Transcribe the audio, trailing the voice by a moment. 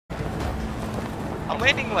I'm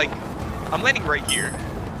landing right here.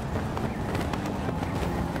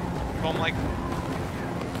 So I'm like,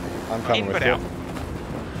 I'm coming in with but you. out.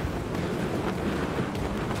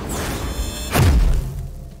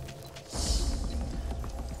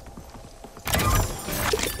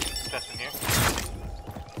 Chest in here.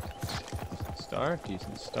 Start,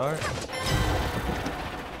 decent start.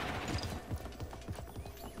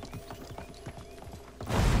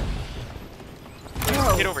 There's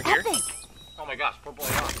a kid over here. Oh my gosh, purple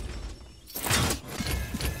AR.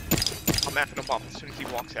 I'm effing him up as soon as he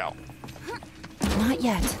walks out. Not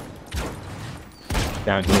yet.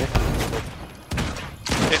 Down here.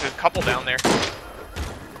 There's a couple down there.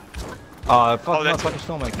 Fuck, Oh, that's motherfucker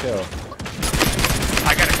stole my kill.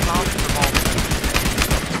 I got a common revolver.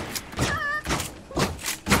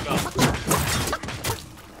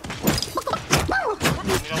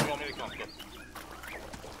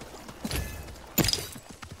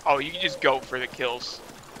 Oh, you can just go for the kills.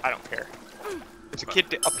 I don't care. There's a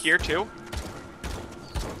kid up here too.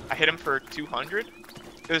 I hit him for 200.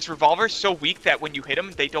 This revolver's so weak that when you hit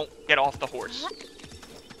them, they don't get off the horse.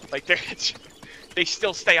 Like they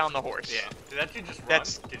still stay on the horse. Yeah. Did that dude just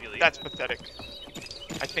run? Did he leave? That's pathetic.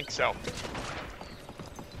 I think so.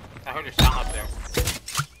 I heard a sound up there.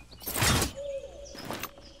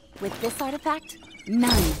 With this artifact,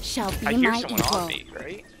 none shall be I hear my someone equal. on me,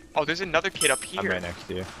 right? Oh, there's another kid up here. I'm right next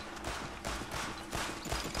to you.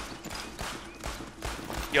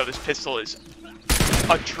 Yo, this pistol is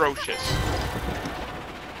atrocious.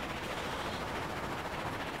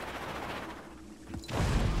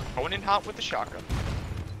 Going in hot with the shotgun.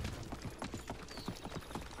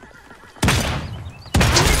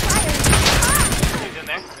 He's in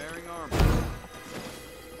there. Bearing armor.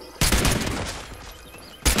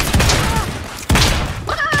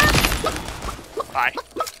 Bye.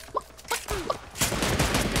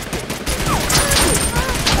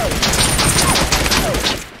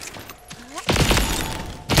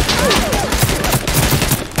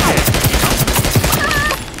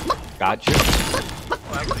 Gotcha. Oh,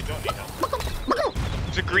 I actually don't need help.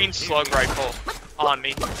 There's a green slug rifle on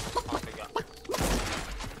me. Oh my god.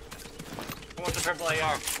 Who wants a purple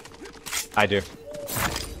AR? I do.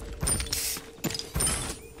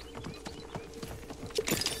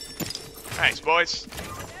 Nice, boys.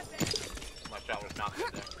 My shot was not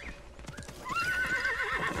good there.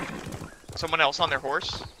 Someone else on their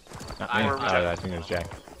horse? Not me. Or was that- I think it was Jack.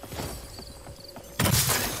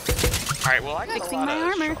 Alright, well I got Fixing a lot my of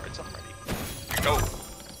armor. shards already. Go.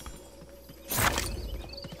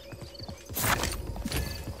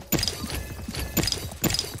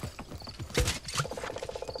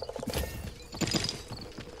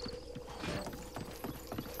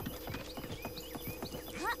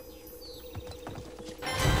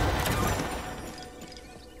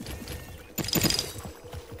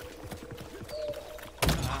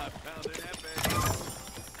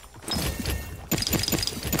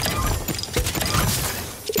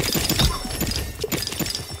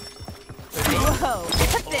 Whoa,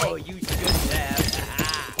 epic! Oh, you should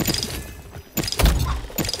have.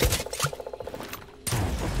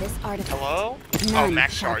 This artifact, Hello? Oh, none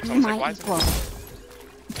max shall shards. be I was my like, why is it? equal.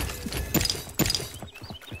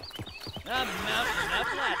 I'm mounting up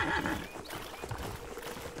ladder.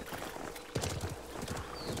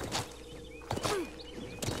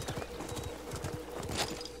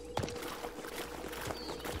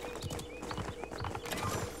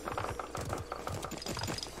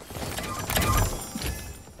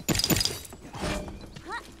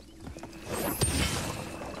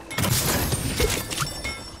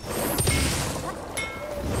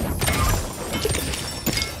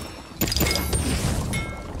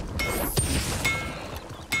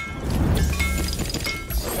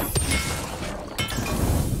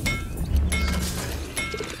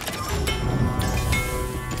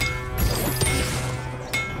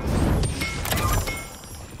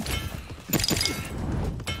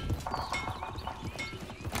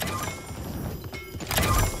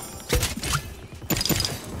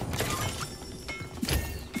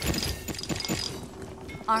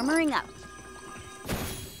 Armoring up.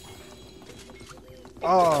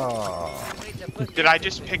 Oh. Did I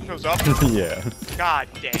just pick those up? Yeah. God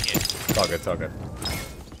dang it. It's all good, it's all good.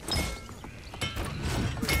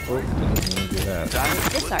 Oh, didn't mean to do that.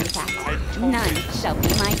 With this I artifact, totally none shall be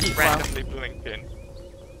my equal. randomly blinked in.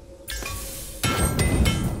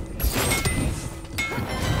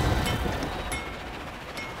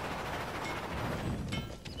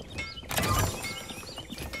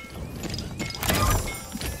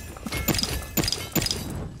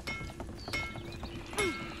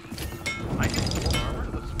 I get full armor?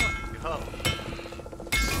 Let's fucking go.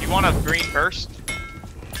 You want a green burst?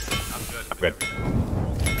 I'm Good.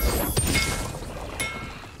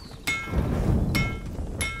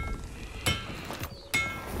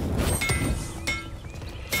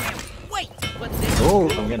 Wait! What's this? Oh,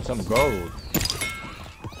 I'm getting some gold.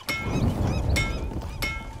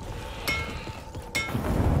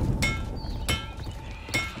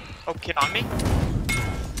 Oh, kid on me? Be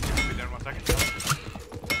there in 1 second.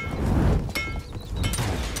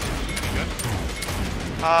 You good?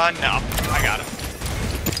 No. I got him.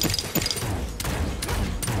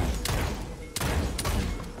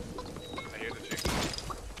 I hear the chick.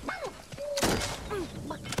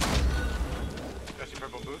 Just your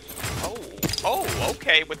purple boots. Oh,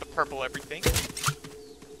 okay, with the purple everything.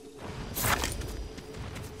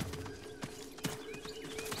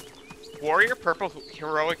 Warrior, purple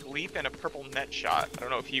heroic leap, and a purple net shot. I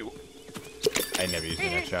don't know if you... I never used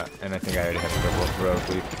that shot, and I think I already have a purple heroic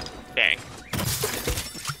leap. Dang.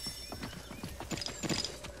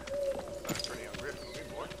 That's pretty ungrateful of me,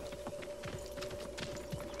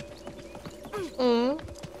 boy.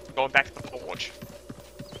 Going back to the forge.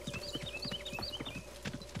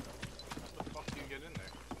 How the fuck do you get in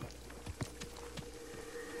there?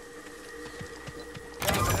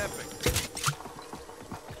 Yeah, epic.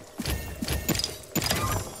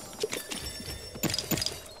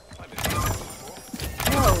 I didn't know this before.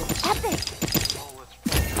 Whoa, epic! Oh, let's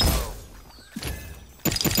fucking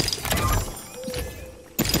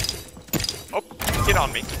go. Oh, get on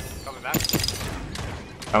me. Coming back.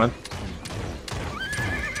 Coming.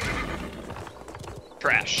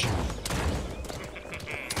 Trash.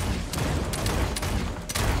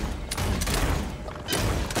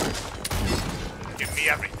 Give me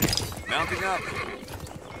everything. Mounting up.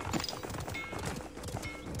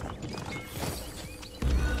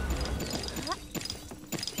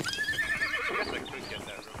 I guess I could get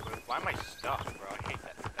that real quick. Why am I stuck, bro? I hate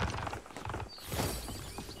that. That happens.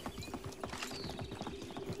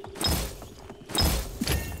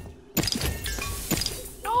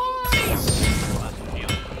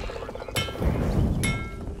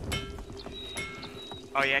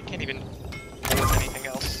 Oh yeah, I can't even forge anything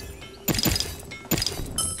else.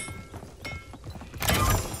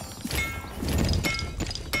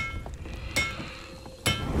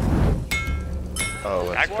 Oh,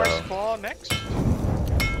 let's Jaguar's go. Claw next.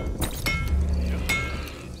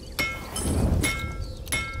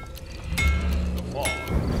 The wall.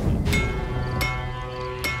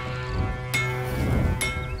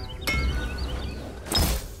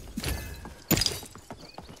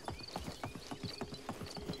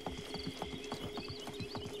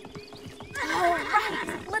 All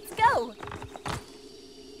right, let's go.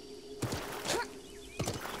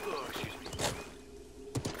 Oh, excuse me.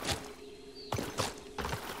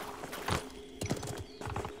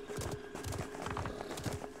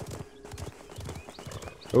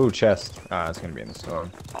 Ooh, chest. Ah, it's gonna be in the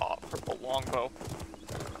storm. Oh, purple longbow.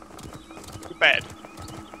 Too bad.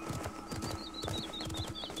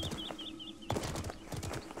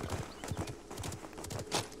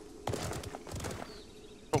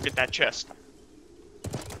 Go get that chest.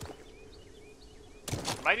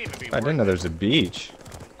 Might even be I didn't know there's a beach.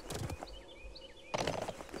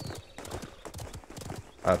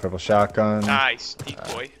 Purple shotgun. Nice,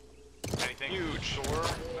 decoy. anything. Huge.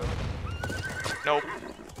 Sword? Nope.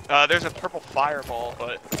 There's a purple fireball,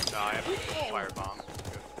 but No, I have a firebomb.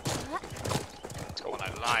 That's what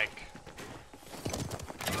I like.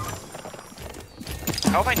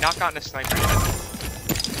 how have I not gotten a sniper yet?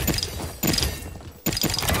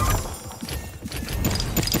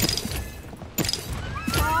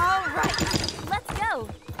 All right, let's go.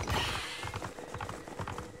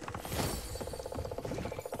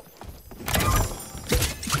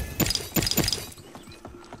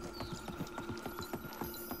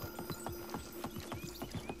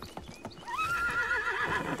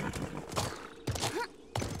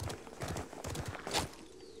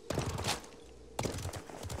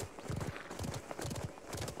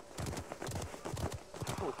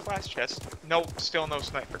 Oh, class chest. Nope, still no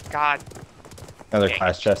sniper. God, Another dang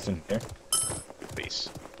class it. chest in here. Please,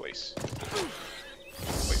 please.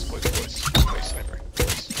 Please, please, please. Please, sniper.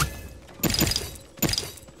 Please.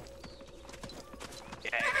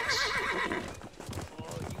 Yes.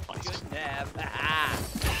 Oh, you good nab. Ah.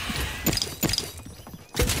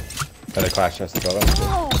 Another class chest above us.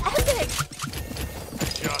 Whoa, epic!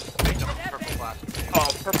 Just picked up a purple plastic. Oh,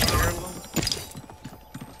 purple heirloom.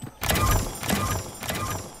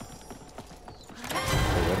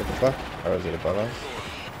 Wait, what the fuck? Or is it above us?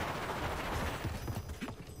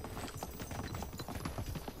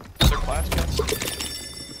 Another class chest.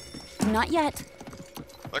 Not yet.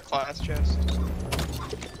 Another class chest.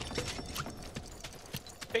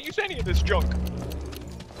 Can't use any of this junk.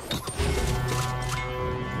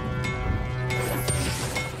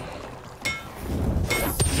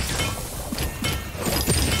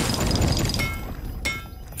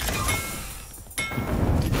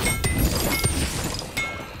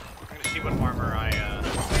 I'm gonna see what armor I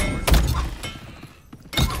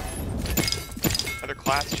Another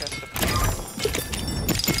class chest.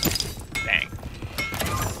 Dang.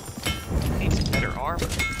 Need some better armor.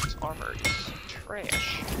 This armor is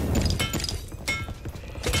trash.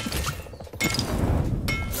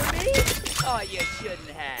 For me? Oh, you shouldn't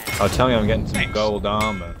have. Oh, tell me I'm getting some Thanks. gold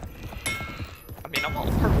armor. I mean, I'm all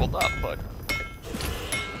purpled up, but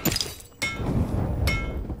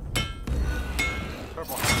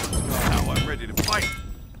purple helmet. Now I'm ready to fight.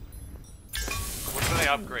 What can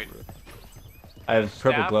I upgrade? I have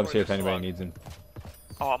purple Staff gloves or here the if anybody slug? needs them.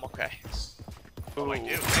 oh, I'm okay. Oh, I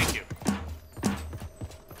do. Thank you.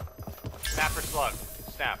 Staff or slug?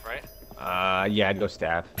 Staff, right? Yeah, I'd go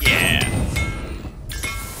staff. Yeah.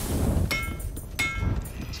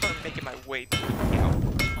 Start making my way through. You know,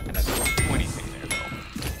 I'm not gonna do anything there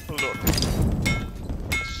though. Look.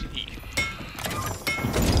 Let's see.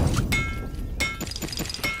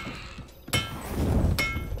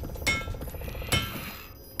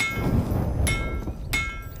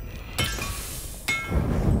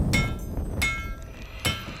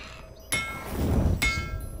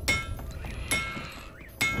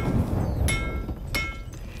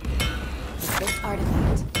 This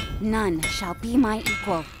artifact. None shall be my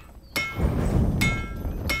equal.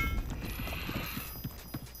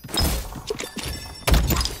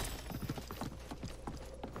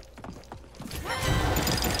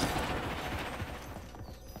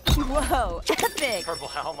 Whoa, epic! Purple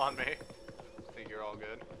helm on me. Think you're all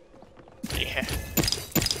good. Yeah.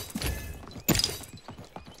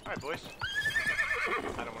 Alright, boys.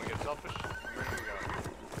 I don't want to get selfish. I'm ready to go.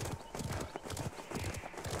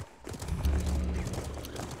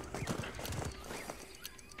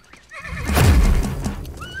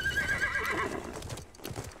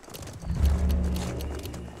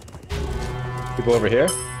 People over here?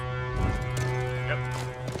 Yep.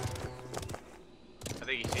 I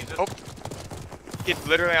think he sees us. Oh. It's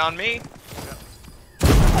literally on me.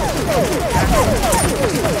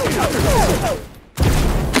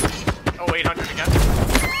 Oh, 800 again.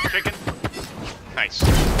 Chicken. Nice.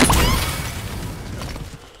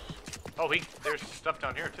 Oh, there's stuff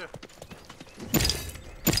down here too.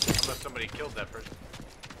 Unless somebody killed that person.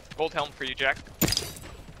 Gold helm for you, Jack.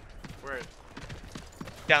 Where is?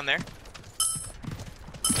 Down there.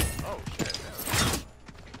 Oh shit. Yeah.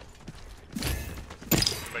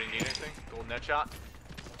 Anybody need anything? Gold net shot?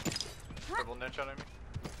 Purple net shot, I mean?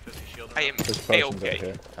 Does he shield him? I am There's potions A-okay. over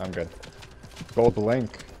here. I'm good. Gold link.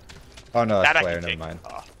 Oh no, That that's I flare, can never take. mind.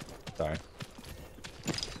 Sorry.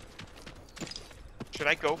 Should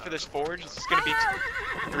I go for this forge? Is this gonna be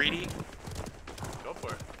greedy? Go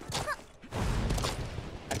for it.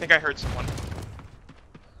 I think I heard someone.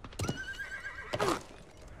 I'm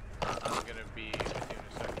gonna be with you in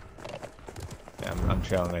a second. Yeah, I'm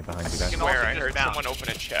trailing right behind you guys. You can Where also I just heard bounce. someone open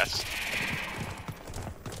a chest.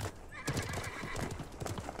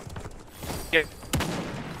 Get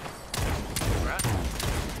Where at?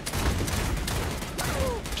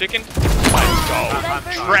 chicken. Let's go. I'm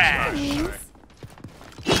Trash. Alright.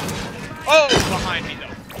 Oh, behind me though.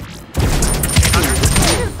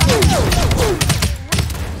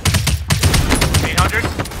 800.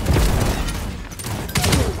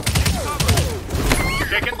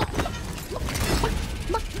 Chicken.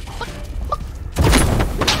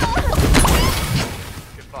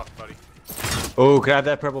 Get fucked, buddy. Oh, can I have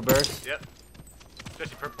that purple burst? Yep.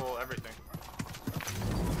 Especially purple everything.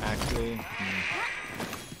 Actually,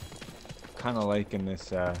 kind of liking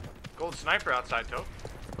this Gold sniper outside, Tope.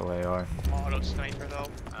 purple AR. Auto sniper though.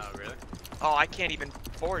 Oh, really? Oh, I can't even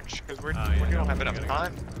forge because we Oh, yeah, don't no, have we enough gotta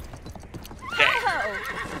time.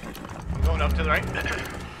 Dang. I'm going up to the right. I'm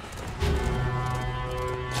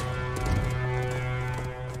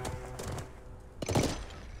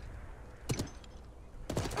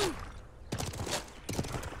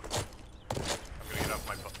gonna get off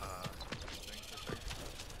my thing for a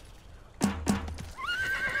second.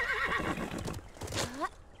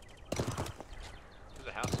 There's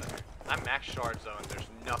a house there. I'm max shards though, and there's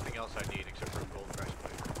nothing else I need except for a gold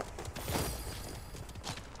breastplate.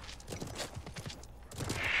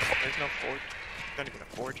 Oh, there's no forge. Not even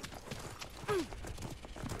a forge.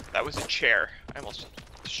 That was a chair. I almost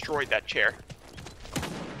destroyed that chair.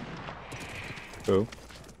 Who?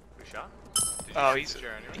 Who shot? Did you Oh, shoot he's the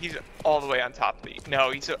chair anyway? he's all the way on top of the.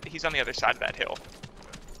 No, he's on the other side of that hill.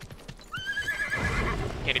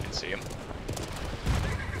 Can't even see him.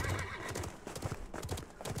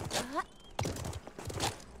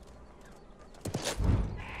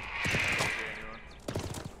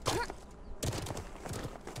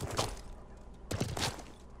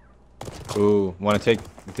 Ooh, want to take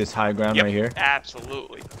this high ground Yep, right here?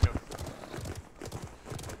 absolutely.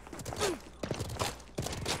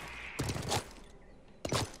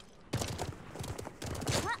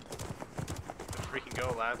 Freaking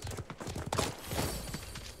go, lads.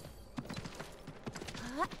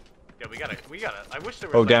 Yeah, we gotta. I wish there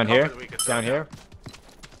was. Oh, like, down cover here? that we could throw Down here?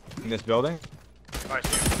 In this building? Alright,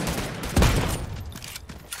 see you.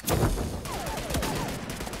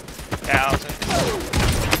 1,000.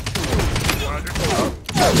 100.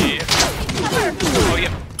 Yeah. Oh,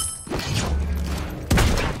 yep.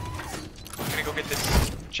 I'm gonna go get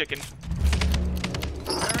this chicken.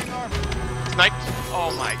 Sniped.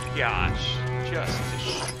 Oh my gosh. Just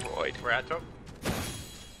destroyed. We're at top.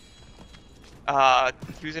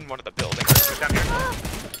 He was in one of the buildings. Down here.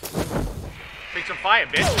 Take some fire,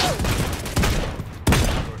 bitch.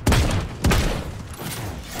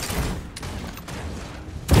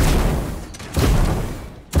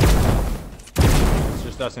 It's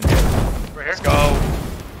just us in here. Right here. Let's go.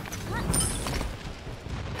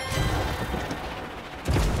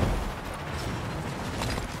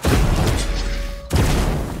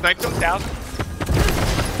 Sniped him down.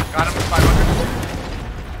 Got him for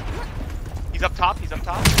 500. He's up top. He's up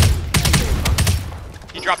top.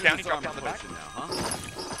 He dropped down. He dropped down the back.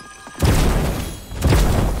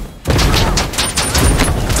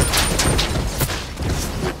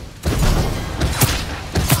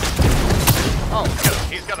 Oh,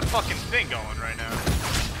 he's got a fucking thing going right now.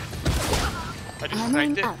 I just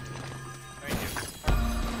Armoring sniped it. up. Thank you.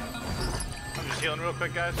 I'm just healing real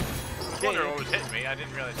quick, guys. I was wondering what was hitting me. I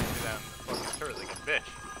didn't realize you threw down the fucking turret like a bitch.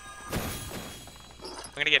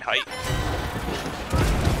 I'm gonna get height.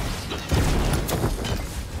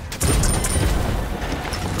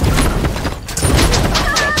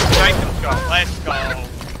 Sniped him. Let's go.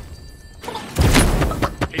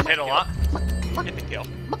 He's hit a lot. Get the kill.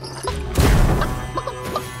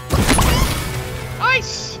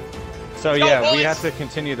 Nice. So Go, yeah, we boys. have to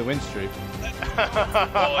continue the win streak.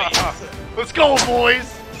 Let's go,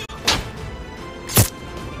 boys!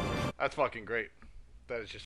 That's fucking great. That is just